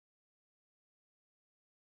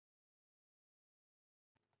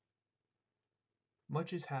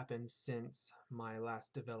Much has happened since my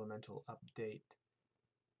last developmental update.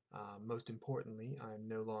 Most importantly, I'm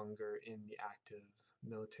no longer in the active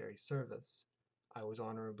military service. I was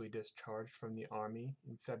honorably discharged from the Army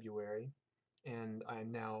in February, and I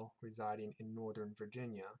am now residing in Northern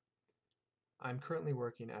Virginia. I'm currently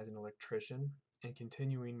working as an electrician and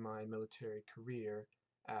continuing my military career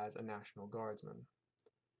as a National Guardsman.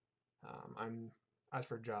 As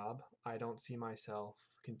for job, I don't see myself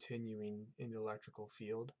continuing in the electrical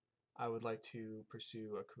field. I would like to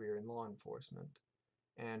pursue a career in law enforcement.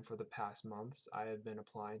 And for the past months, I have been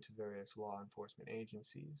applying to various law enforcement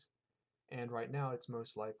agencies. And right now, it's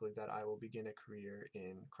most likely that I will begin a career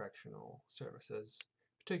in correctional services,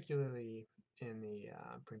 particularly in the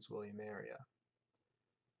Prince William area.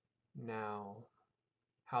 Now,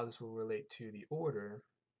 how this will relate to the order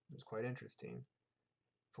is quite interesting.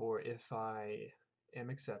 For if I am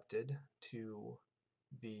accepted to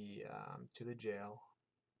the jail,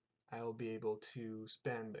 I will be able to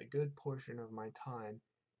spend a good portion of my time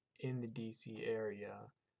in the DC area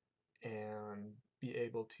and be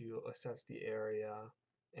able to assess the area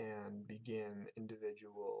and begin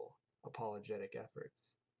individual apologetic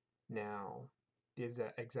efforts. Now, the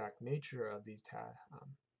exact nature of these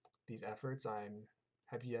efforts I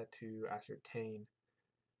have yet to ascertain.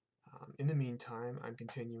 In the meantime, I'm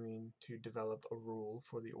continuing to develop a rule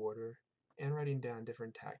for the order and writing down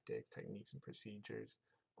different tactics, techniques, and procedures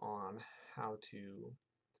on how to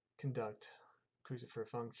conduct crucifer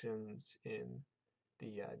functions in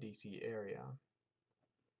the DC area.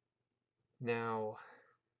 Now,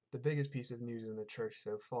 the biggest piece of news in the church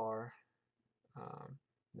so far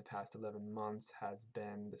in the past 11 months has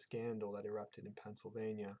been the scandal that erupted in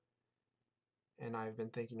Pennsylvania. And I've been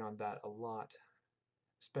thinking on that a lot,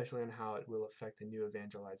 especially on how it will affect the new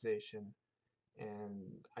evangelization,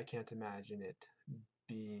 and I can't imagine it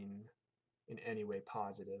being in any way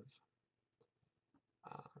positive.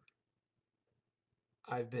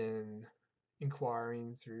 I've been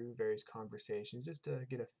inquiring through various conversations just to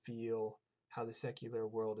get a feel how the secular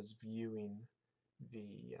world is viewing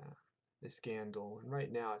the scandal, and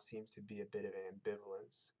right now it seems to be a bit of an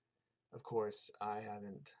ambivalence. Of course, I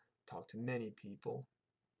haven't talked to many people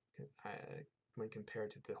when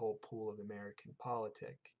compared to the whole pool of American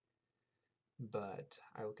politic, but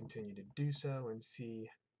I will continue to do so and see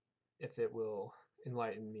if it will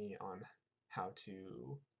enlighten me on how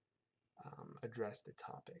to address the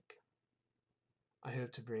topic. I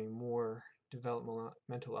hope to bring more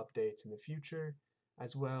developmental updates in the future,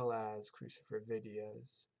 as well as Crucifer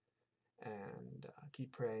videos, and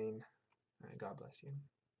keep praying. God bless you.